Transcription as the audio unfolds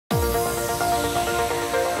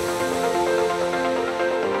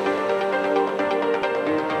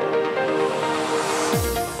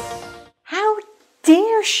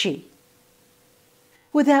she?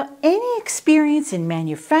 Without any experience in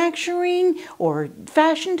manufacturing or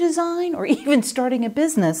fashion design or even starting a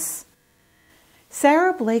business,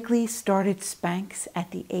 Sarah Blakely started Spanx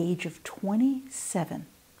at the age of 27.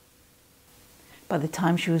 By the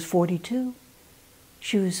time she was 42,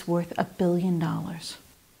 she was worth $1 billion.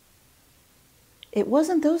 It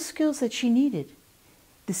wasn't those skills that she needed.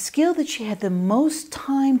 The skill that she had the most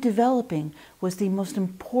time developing was the most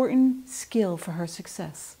important skill for her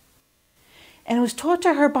success. And it was taught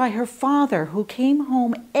to her by her father, who came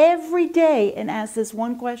home every day and asked this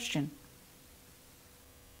one question: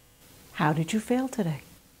 how did you fail today?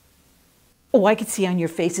 Oh, I could see on your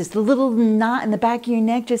faces the little knot in the back of your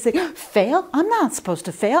neck just saying, fail? I'm not supposed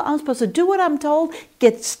to fail. I'm supposed to do what I'm told,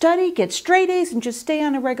 get straight A's, and just stay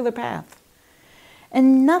on a regular path.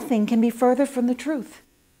 And nothing can be further from the truth.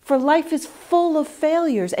 For life is full of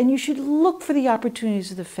failures, and you should look for the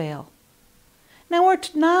opportunities to fail. Now, we're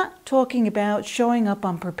not talking about showing up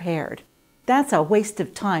unprepared. That's a waste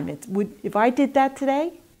of time. If I did that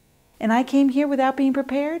today, and I came here without being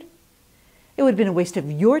prepared, it would have been a waste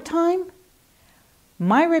of your time,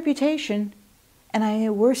 my reputation,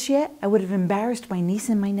 and worse yet, I would have embarrassed my niece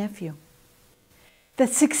and my nephew. The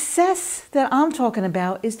success that I'm talking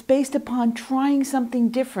about is based upon trying something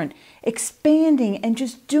different, expanding, and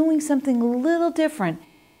just doing something a little different.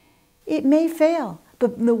 It may fail,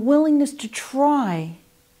 but the willingness to try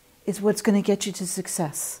is what's going to get you to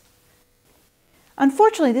success.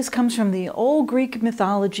 Unfortunately, this comes from the old Greek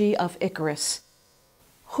mythology of Icarus,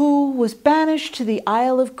 who was banished to the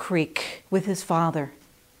Isle of Crete with his father.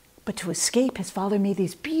 But to escape, his father made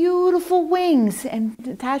these beautiful wings and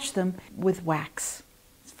attached them with wax.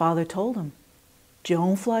 His father told him,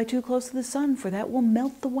 don't fly too close to the sun, for that will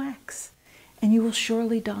melt the wax, and you will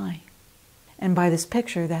surely die. And by this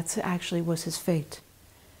picture, that actually was his fate.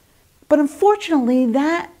 But unfortunately,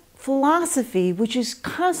 that philosophy, which is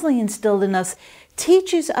constantly instilled in us,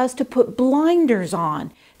 teaches us to put blinders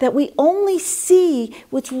on, that we only see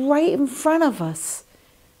what's right in front of us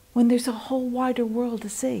when there's a whole wider world to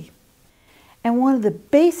see. And one of the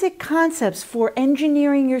basic concepts for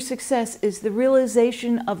engineering your success is the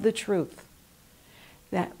realization of the truth,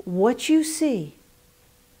 that what you see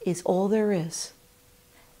is all there is.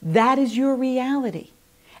 That is your reality.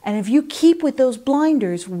 And if you keep with those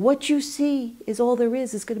blinders, what you see is all there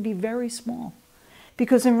is going to be very small.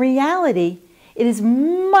 Because in reality, it is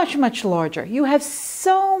much, much larger. You have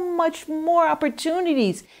so much more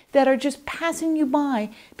opportunities that are just passing you by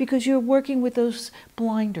because you're working with those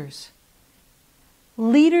blinders.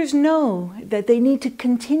 Leaders know that they need to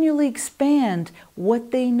continually expand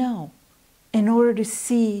what they know in order to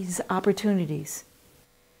seize opportunities.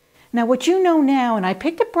 Now, what you know now, and I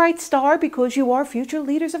picked a bright star because you are future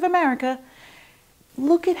leaders of America,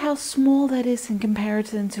 look at how small that is in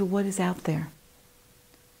comparison to what is out there.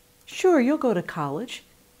 Sure, you'll go to college,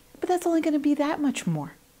 but that's only going to be that much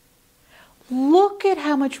more. Look at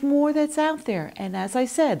how much more that's out there. And as I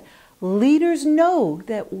said, leaders know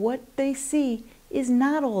that what they see is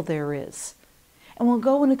not all there is. And will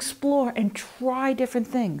go and explore and try different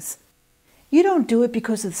things. You don't do it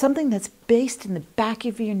because of something that's based in the back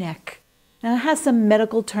of your neck. Now, it has some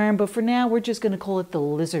medical term, but for now, we're just going to call it the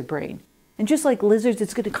lizard brain. And just like lizards,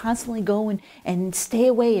 it's going to constantly go and stay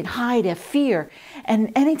away and hide a fear.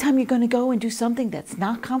 And anytime you're going to go and do something that's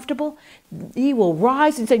not comfortable, he will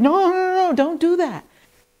rise and say, no, don't do that.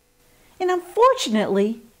 And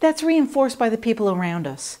unfortunately, that's reinforced by the people around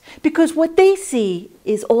us. Because what they see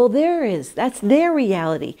is all there is. That's their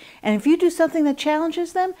reality. And if you do something that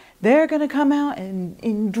challenges them, they're going to come out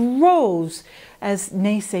in droves as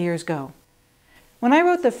naysayers go. When I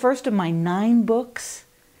wrote the first of my 9 books,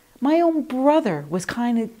 my own brother was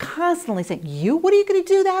kind of constantly saying, what are you going to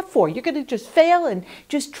do that for? You're going to just fail and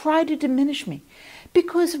just try to diminish me.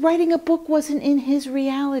 Because writing a book wasn't in his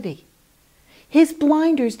reality. His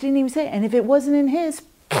blinders didn't even say it. And if it wasn't in his,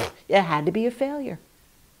 it had to be a failure.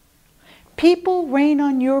 People rain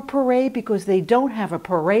on your parade because they don't have a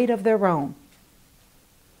parade of their own.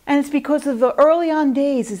 And it's because of the early on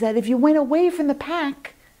days is that if you went away from the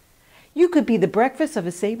pack, you could be the breakfast of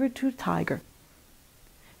a saber-toothed tiger.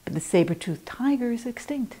 But the saber-toothed tiger is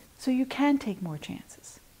extinct, so you can take more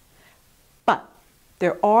chances. But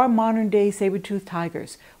there are modern-day saber-toothed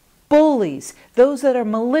tigers, bullies, those that are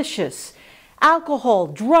malicious, alcohol,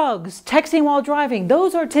 drugs, texting while driving.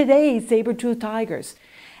 Those are today's saber-toothed tigers.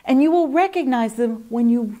 And you will recognize them when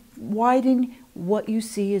you widen what you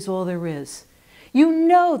see is all there is. You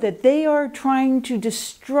know that they are trying to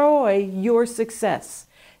destroy your success.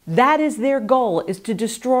 That is their goal, is to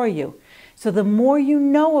destroy you. So the more you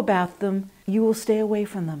know about them, you will stay away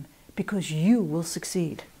from them because you will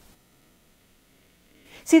succeed.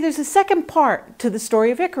 See, there's a second part to the story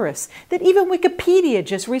of Icarus that even Wikipedia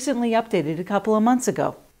just recently updated a couple of months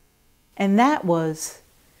ago. And that was,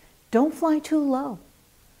 don't fly too low,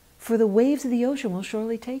 for the waves of the ocean will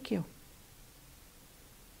surely take you.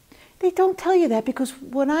 They don't tell you that because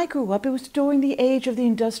when I grew up, it was during the age of the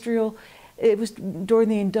industrial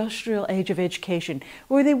age of education,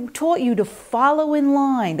 where they taught you to follow in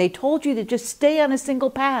line. They told you to just stay on a single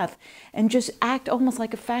path and just act almost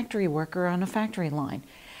like a factory worker on a factory line.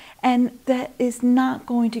 And that is not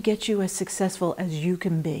going to get you as successful as you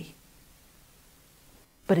can be.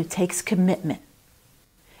 But it takes commitment.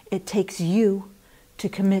 It takes you to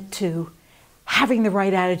commit to having the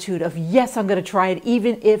right attitude of, yes, I'm going to try it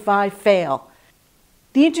even if I fail.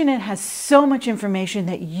 The internet has so much information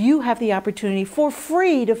that you have the opportunity for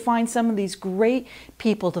free to find some of these great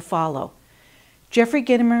people to follow. Jeffrey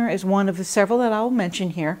Gitomer is one of the several that I'll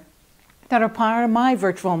mention here that are part of my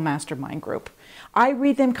virtual mastermind group. I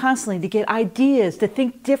read them constantly to get ideas, to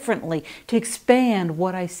think differently, to expand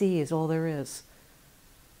what I see is all there is.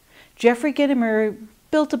 Jeffrey Gitomer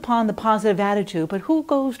built upon the positive attitude, but who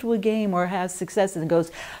goes to a game or has success and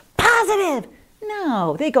goes, positive?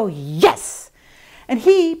 No, they go, yes. And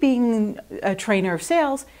he, being a trainer of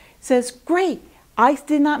sales, says, great, I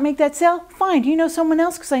did not make that sale. Fine, do you know someone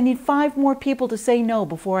else? Because I need 5 more people to say no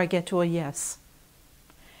before I get to a yes.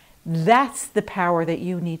 That's the power that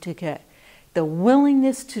you need to get. The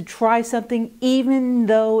willingness to try something even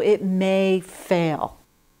though it may fail.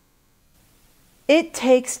 It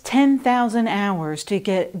takes 10,000 hours to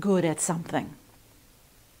get good at something.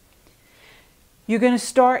 You're going to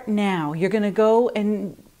start now. You're going to go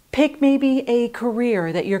and pick maybe a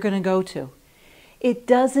career that you're going to go to. It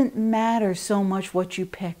doesn't matter so much what you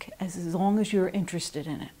pick as long as you're interested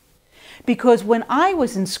in it. Because when I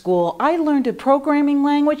was in school, I learned a programming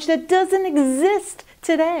language that doesn't exist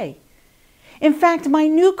today. In fact, my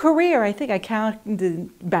new career, I think I counted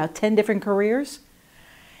about 10 different careers.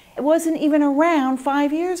 It wasn't even around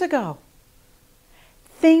 5 years ago.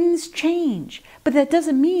 Things change, but that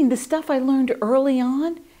doesn't mean the stuff I learned early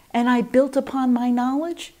on and I built upon my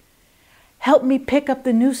knowledge helped me pick up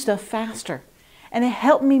the new stuff faster. And it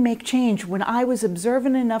helped me make change when I was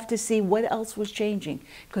observant enough to see what else was changing,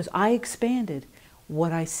 because I expanded.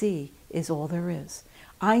 What I see is all there is.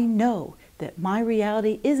 I know that my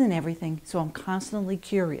reality isn't everything, so I'm constantly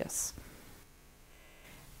curious.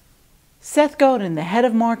 Seth Godin, the head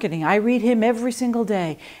of marketing, I read him every single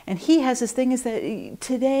day. And he has this thing is that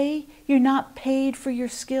today you're not paid for your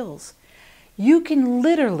skills. You can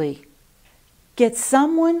literally get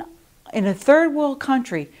someone in a third world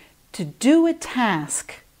country to do a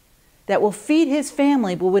task that will feed his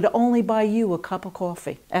family but would only buy you a cup of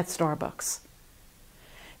coffee at Starbucks.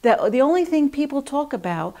 That the only thing people talk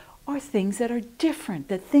about are things that are different,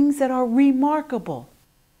 that things that are remarkable.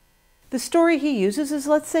 The story he uses is,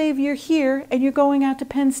 let's say if you're here and you're going out to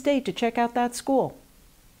Penn State to check out that school.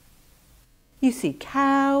 You see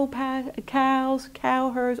cows,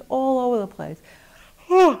 cow herds all over the place.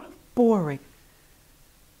 Boring.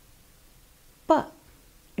 But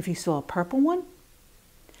if you saw a purple one,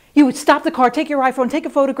 you would stop the car, take your iPhone, take a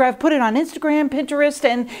photograph, put it on Instagram, Pinterest,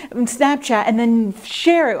 and Snapchat, and then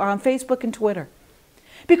share it on Facebook and Twitter.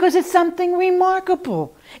 Because it's something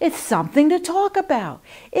remarkable. It's something to talk about.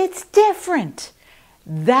 It's different.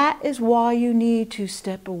 That is why you need to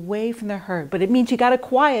step away from the herd. But it means you got to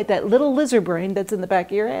quiet that little lizard brain that's in the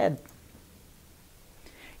back of your head.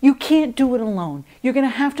 You can't do it alone. You're going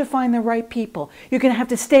to have to find the right people. You're going to have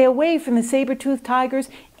to stay away from the saber-toothed tigers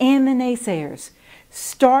and the naysayers.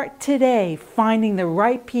 Start today finding the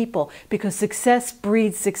right people, because success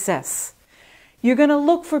breeds success. You're going to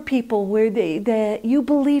look for people that you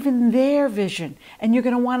believe in their vision, and you're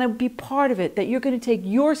going to want to be part of it, that you're going to take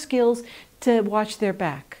your skills to watch their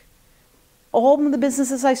back. All of the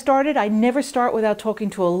businesses I started, I never start without talking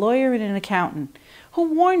to a lawyer and an accountant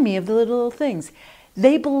who warned me of the little things.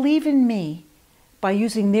 They believe in me by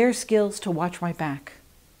using their skills to watch my back.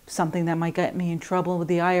 Something that might get me in trouble with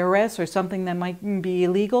the IRS or something that might be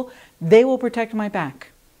illegal, they will protect my back.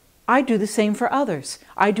 I do the same for others.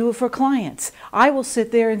 I do it for clients. I will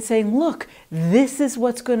sit there and say, look, this is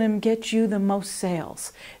what's going to get you the most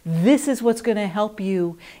sales. This is what's going to help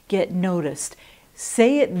you get noticed.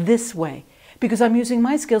 Say it this way, because I'm using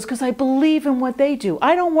my skills because I believe in what they do.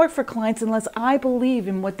 I don't work for clients unless I believe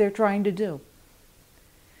in what they're trying to do.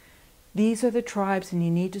 These are the tribes, and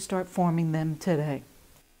you need to start forming them today.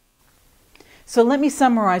 So let me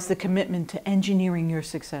summarize the commitment to engineering your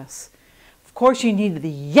success. Of course, you need the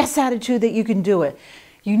yes attitude that you can do it.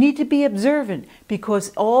 You need to be observant,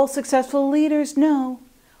 because all successful leaders know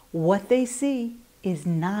What they see is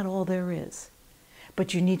not all there is.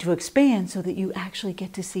 But you need to expand so that you actually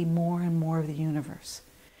get to see more and more of the universe.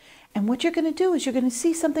 And what you're going to do is you're going to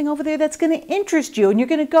see something over there that's going to interest you, and you're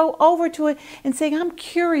going to go over to it and say, I'm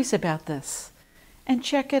curious about this, and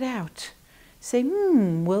check it out. Say,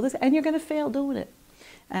 will this? And you're going to fail doing it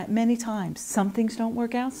many times. Some things don't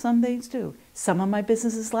work out, some things do. Some of my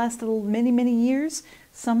businesses lasted many, many years,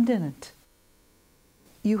 some didn't.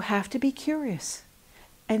 You have to be curious.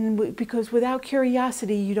 And because without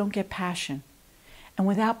curiosity, you don't get passion. And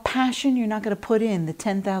without passion, you're not going to put in the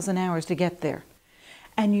 10,000 hours to get there.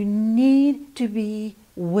 And you need to be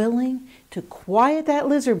willing to quiet that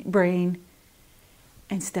lizard brain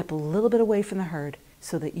and step a little bit away from the herd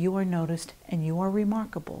so that you are noticed and you are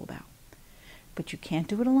remarkable about. But you can't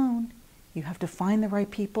do it alone. You have to find the right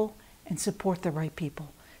people and support the right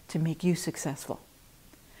people to make you successful.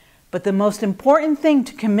 But the most important thing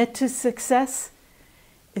to commit to success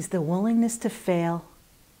is the willingness to fail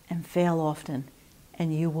and fail often,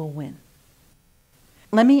 and you will win.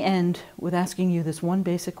 Let me end with asking you this one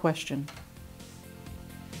basic question.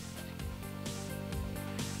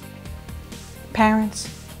 Parents,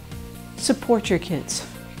 support your kids.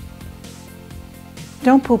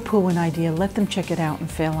 Don't poo-poo an idea. Let them check it out and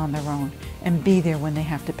fail on their own and be there when they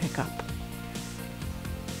have to pick up.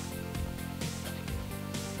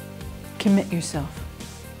 Commit yourself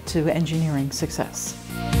to engineering success.